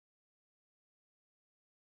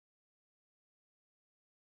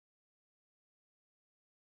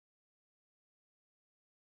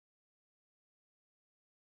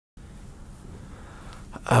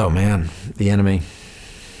Oh man, the enemy.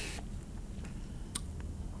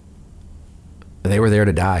 They were there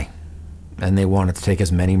to die, and they wanted to take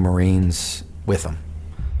as many Marines with them.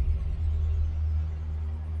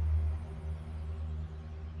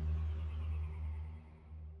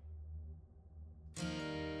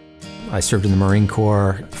 I served in the Marine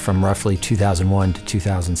Corps from roughly 2001 to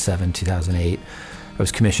 2007, 2008. I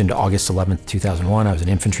was commissioned August 11th, 2001. I was an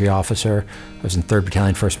infantry officer. I was in 3rd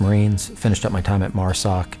Battalion, 1st Marines, finished up my time at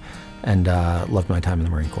MARSOC, and loved my time in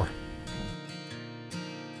the Marine Corps.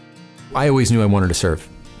 I always knew I wanted to serve.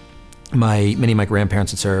 Many of my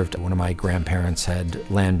grandparents had served. One of my grandparents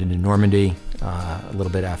had landed in Normandy a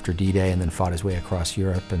little bit after D-Day and then fought his way across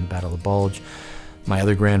Europe in the Battle of the Bulge. My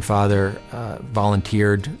other grandfather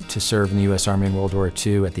volunteered to serve in the U.S. Army in World War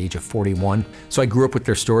II at the age of 41. So I grew up with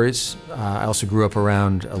their stories. I also grew up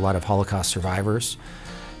around a lot of Holocaust survivors,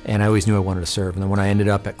 and I always knew I wanted to serve. And then when I ended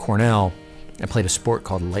up at Cornell, I played a sport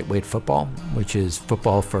called lightweight football, which is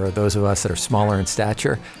football for those of us that are smaller in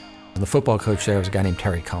stature. The football coach there was a guy named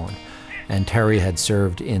Terry Cullen, and Terry had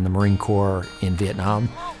served in the Marine Corps in Vietnam,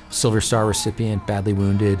 Silver Star recipient, badly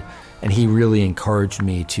wounded, and he really encouraged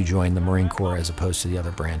me to join the Marine Corps as opposed to the other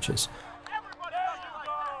branches.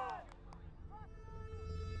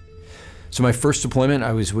 So my first deployment,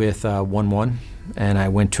 I was with 1-1, and I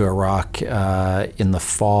went to Iraq in the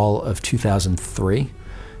fall of 2003.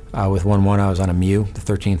 With 1-1, I was on a MEU, the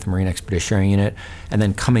 13th Marine Expeditionary Unit, and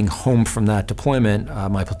then coming home from that deployment,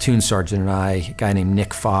 my platoon sergeant and I, a guy named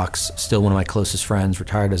Nick Fox, still one of my closest friends,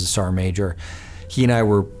 retired as a Sergeant Major, he and I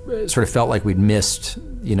were sort of felt like we'd missed,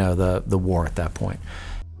 you know, the war at that point.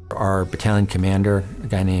 Our battalion commander, a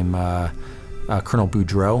guy named Colonel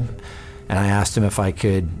Boudreau, and I asked him if I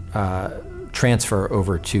could transfer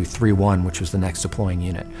over to 3-1, which was the next deploying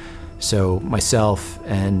unit. So myself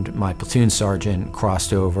and my platoon sergeant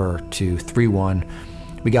crossed over to 3-1.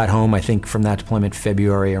 We got home, I think, from that deployment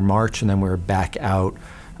February or March, and then we were back out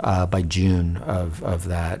by June of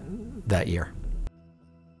that year.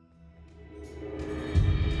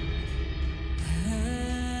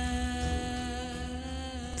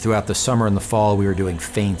 Throughout the summer and the fall, we were doing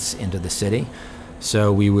feints into the city.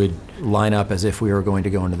 So we would line up as if we were going to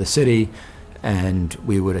go into the city, and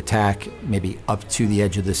we would attack maybe up to the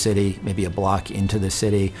edge of the city, maybe a block into the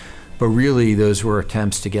city. But really, those were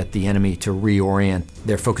attempts to get the enemy to reorient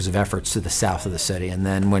their focus of efforts to the south of the city. And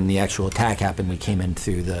then when the actual attack happened, we came in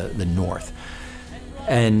through the north.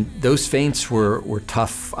 And those feints were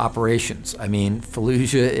tough operations. I mean,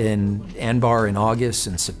 Fallujah in Anbar in August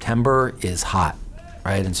and September is hot,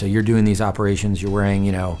 right? And so you're doing these operations, you're wearing,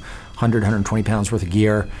 you know, 100, 120 pounds worth of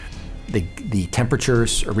gear. The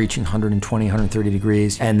temperatures are reaching 120, 130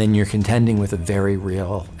 degrees, and then you're contending with a very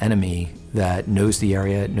real enemy that knows the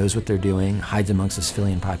area, knows what they're doing, hides amongst the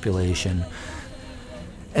civilian population.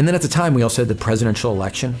 And then at the time, we also had the presidential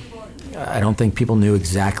election. I don't think people knew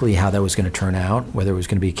exactly how that was going to turn out, whether it was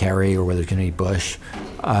going to be Kerry or whether it was going to be Bush.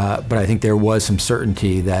 But I think there was some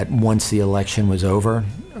certainty that once the election was over,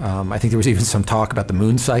 I think there was even some talk about the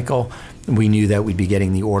moon cycle. We knew that we'd be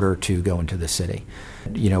getting the order to go into the city.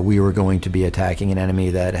 You know, we were going to be attacking an enemy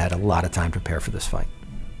that had a lot of time to prepare for this fight.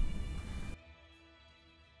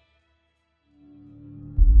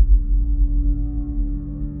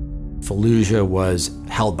 Fallujah was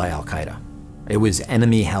held by Al-Qaeda. It was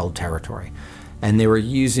enemy-held territory. And they were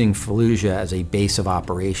using Fallujah as a base of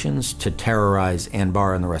operations to terrorize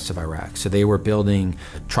Anbar and the rest of Iraq. So they were building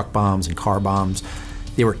truck bombs and car bombs.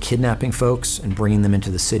 They were kidnapping folks and bringing them into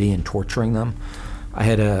the city and torturing them. I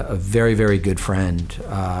had a very, very good friend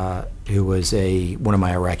who was one of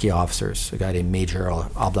my Iraqi officers, a guy named Major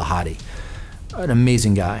Abdul-Hadi, an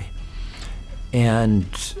amazing guy. And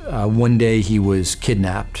one day he was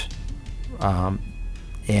kidnapped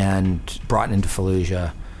and brought into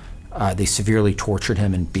Fallujah. They severely tortured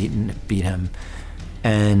him and beat him.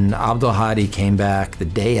 And Abdul-Hadi came back the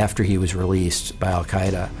day after he was released by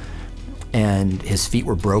Al-Qaeda, and his feet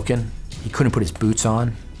were broken. He couldn't put his boots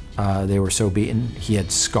on. They were so beaten. He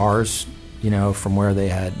had scars, you know, from where they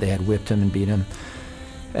had whipped him and beat him.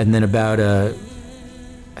 And then about I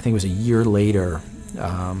think it was a year later,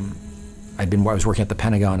 I was working at the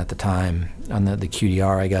Pentagon at the time on the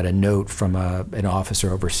QDR. I got a note from an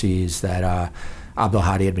officer overseas that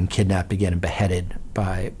Abdul-Hadi had been kidnapped again and beheaded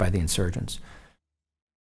by the insurgents.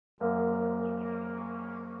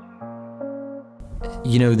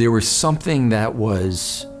 You know, there was something that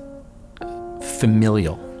was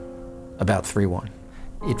familial about 3-1.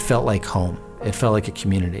 It felt like home. It felt like a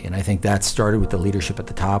community, and I think that started with the leadership at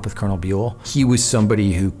the top with Colonel Buell. He was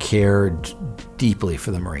somebody who cared deeply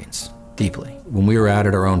for the Marines, deeply. When we were out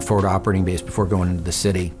at our own forward operating base before going into the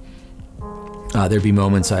city, There'd be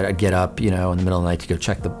moments I'd get up, in the middle of the night to go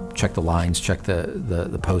check the lines, check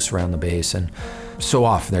the posts around the base, and so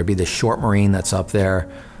often there'd be this short Marine that's up there,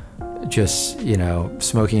 just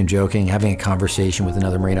smoking and joking, having a conversation with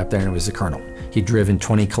another Marine up there, and it was the colonel. He'd driven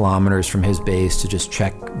 20 kilometers from his base to just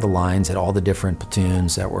check the lines at all the different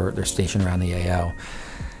platoons they're stationed around the AO,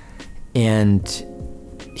 and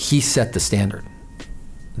he set the standard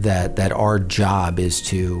that our job is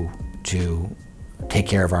to take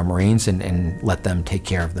care of our Marines and let them take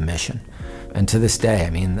care of the mission. And to this day, I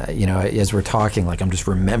mean, as we're talking, like, I'm just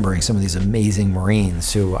remembering some of these amazing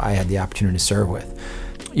Marines who I had the opportunity to serve with.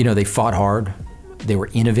 They fought hard, they were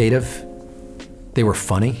innovative, they were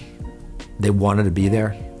funny, they wanted to be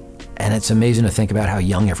there. And it's amazing to think about how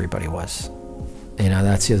young everybody was.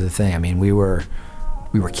 That's the other thing. I mean, we were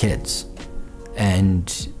kids,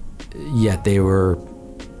 and yet they were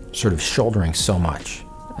sort of shouldering so much.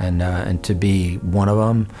 And to be one of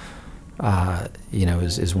them,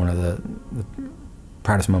 is one of the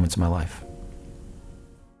proudest moments of my life.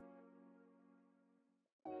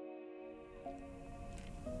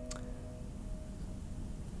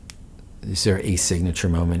 Is there a signature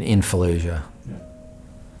moment in Fallujah? Yeah.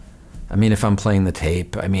 I mean, if I'm playing the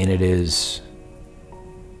tape, I mean,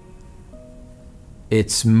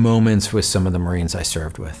 it's moments with some of the Marines I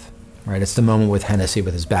served with. Right, it's the moment with Hennessy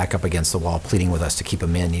with his back up against the wall, pleading with us to keep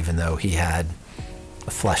him in, even though he had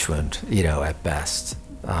a flesh wound, at best.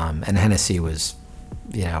 And Hennessy was,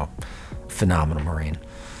 a phenomenal Marine.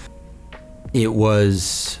 It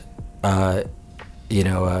was, a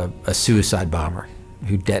suicide bomber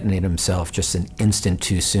who detonated himself just an instant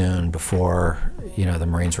too soon before, the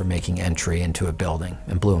Marines were making entry into a building,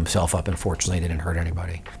 and blew himself up, and fortunately didn't hurt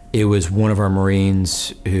anybody. It was one of our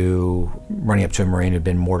Marines who, running up to a Marine who'd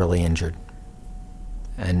been mortally injured,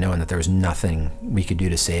 and knowing that there was nothing we could do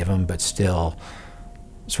to save him, but still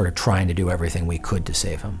sort of trying to do everything we could to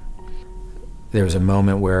save him. There was a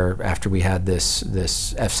moment where, after we had this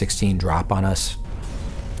F-16 drop on us,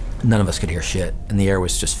 none of us could hear shit, and the air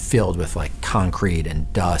was just filled with like concrete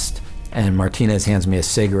and dust. And Martinez hands me a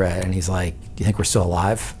cigarette, and he's like, "Do you think we're still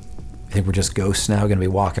alive? You think we're just ghosts now, gonna be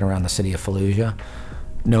walking around the city of Fallujah?"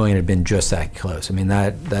 Knowing it had been just that close. I mean,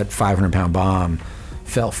 that 500-pound bomb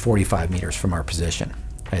fell 45 meters from our position.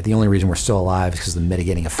 Right? The only reason we're still alive is because of the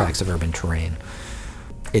mitigating effects of urban terrain.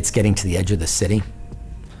 It's getting to the edge of the city.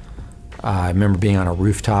 I remember being on a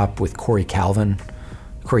rooftop with Corey Calvin.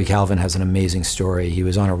 Corey Calvin has an amazing story. He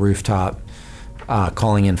was on a rooftop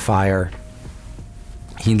calling in fire.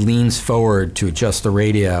 He leans forward to adjust the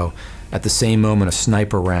radio. At the same moment, a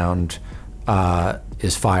sniper round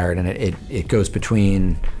is fired, and it goes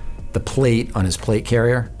between the plate on his plate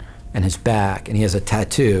carrier and his back, and he has a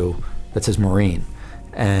tattoo that says Marine.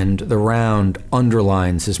 And the round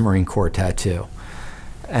underlines his Marine Corps tattoo.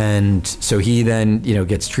 And so he then,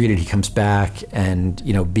 gets treated. He comes back, and,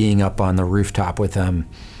 being up on the rooftop with him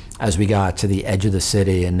as we got to the edge of the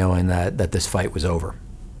city, and knowing that this fight was over.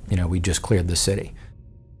 We just cleared the city.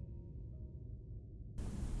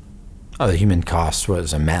 Oh, the human cost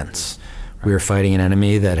was immense. We were fighting an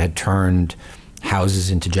enemy that had turned houses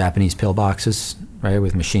into Japanese pillboxes, right,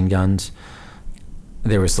 with machine guns.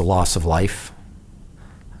 There was the loss of life.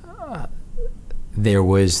 There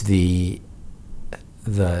was the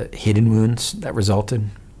hidden wounds that resulted.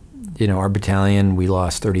 Our battalion, we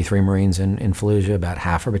lost 33 Marines in Fallujah. About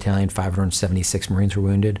half our battalion, 576 Marines were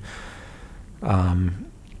wounded. I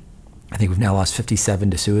think we've now lost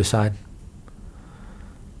 57 to suicide.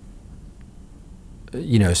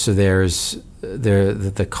 So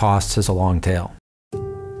the cost has a long tail.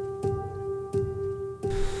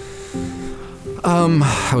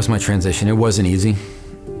 How was my transition? It wasn't easy.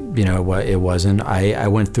 It wasn't. I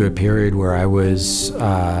went through a period where I was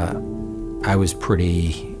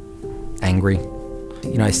pretty angry.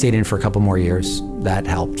 I stayed in for a couple more years. That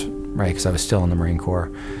helped, right? Because I was still in the Marine Corps.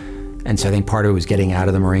 And so I think part of it was getting out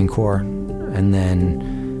of the Marine Corps, and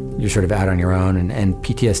then you're sort of out on your own, and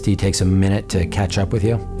PTSD takes a minute to catch up with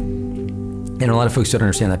you. And a lot of folks don't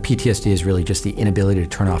understand that PTSD is really just the inability to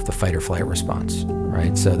turn off the fight or flight response,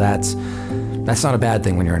 right? So that's not a bad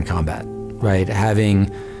thing when you're in combat, right?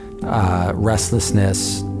 Having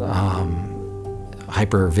restlessness,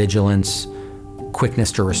 hypervigilance,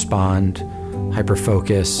 quickness to respond,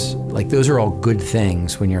 hyperfocus, like those are all good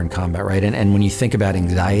things when you're in combat, right? And when you think about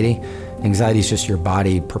anxiety is just your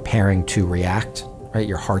body preparing to react, right?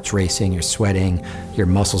 Your heart's racing, you're sweating, your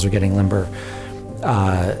muscles are getting limber.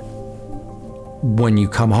 When you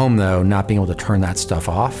come home, though, not being able to turn that stuff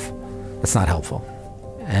off, that's not helpful.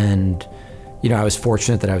 And, I was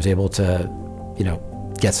fortunate that I was able to,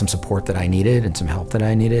 get some support that I needed and some help that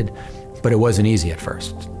I needed, but it wasn't easy at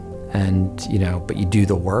first. And, but you do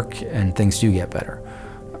the work and things do get better.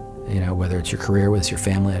 Whether it's your career, whether it's your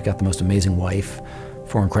family. I've got the most amazing wife,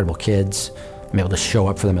 4 incredible kids. I'm able to show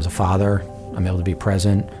up for them as a father. I'm able to be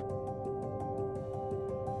present.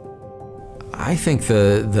 I think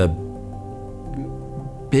the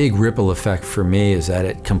big ripple effect for me is that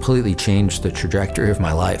it completely changed the trajectory of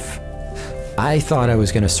my life. I thought I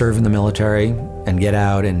was going to serve in the military and get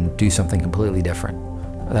out and do something completely different.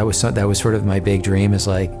 That was sort of my big dream, is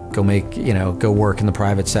like go work in the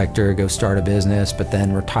private sector, go start a business, but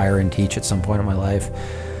then retire and teach at some point in my life.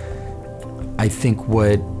 I think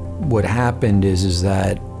what happened is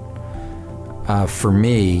that for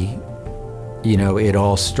me, it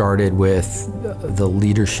all started with the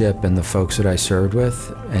leadership and the folks that I served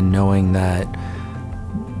with, and knowing that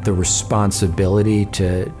the responsibility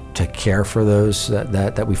to care for those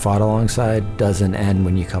that we fought alongside doesn't end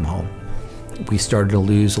when you come home. We started to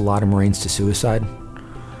lose a lot of Marines to suicide,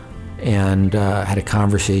 and had a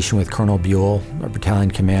conversation with Colonel Buell, our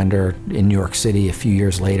battalion commander, in New York City a few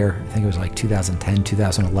years later. I think it was like 2010,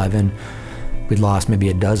 2011. We'd lost maybe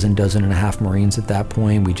a dozen and a half Marines at that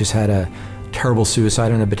point. We just had a terrible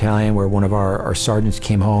suicide in the battalion where one of our sergeants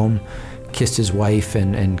came home, kissed his wife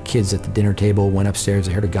and kids at the dinner table, went upstairs,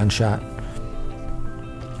 they heard a gunshot.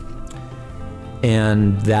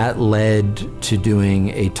 And that led to doing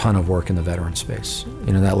a ton of work in the veteran space.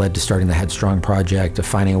 That led to starting the Headstrong project, of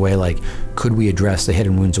finding a way, like, could we address the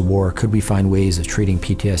hidden wounds of war? Could we find ways of treating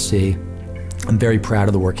PTSD? I'm very proud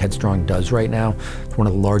of the work Headstrong does right now. It's one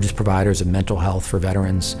of the largest providers of mental health for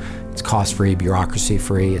veterans. It's cost-free,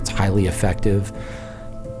 bureaucracy-free, it's highly effective.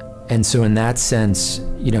 And so in that sense,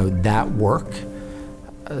 that work,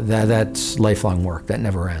 that's lifelong work, that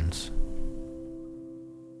never ends.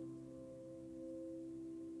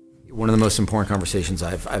 One of the most important conversations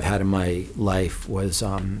I've had in my life was,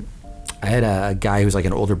 I had a guy who was like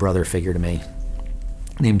an older brother figure to me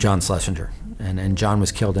named John Schlesinger. And John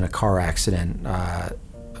was killed in a car accident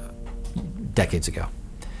decades ago.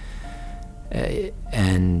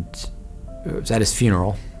 And it was at his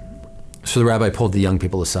funeral. So the rabbi pulled the young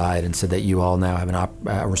people aside and said that you all now have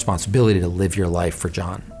a responsibility to live your life for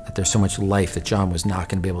John. That there's so much life that John was not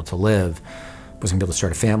going to be able to live, wasn't going to be able to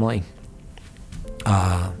start a family.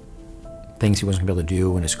 Things he wasn't going to be able to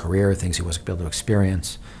do in his career, things he wasn't going to be able to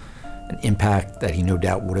experience, an impact that he no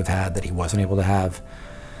doubt would have had that he wasn't able to have.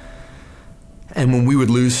 And when we would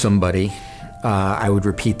lose somebody, I would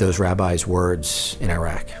repeat those rabbis' words in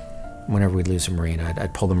Iraq. Whenever we'd lose a Marine,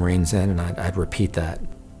 I'd pull the Marines in and I'd repeat that.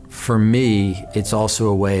 For me, it's also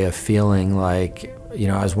a way of feeling like,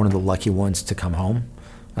 I was one of the lucky ones to come home.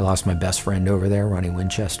 I lost my best friend over there, Ronnie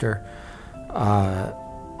Winchester.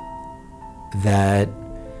 That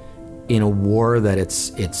in a war that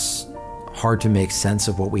it's hard to make sense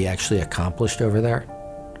of what we actually accomplished over there,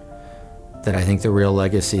 that I think the real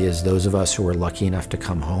legacy is those of us who were lucky enough to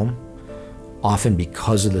come home, often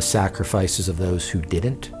because of the sacrifices of those who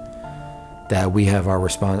didn't, that we have our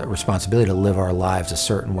responsibility to live our lives a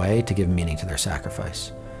certain way to give meaning to their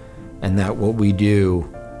sacrifice. And that what we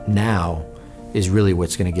do now is really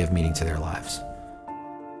what's going to give meaning to their lives.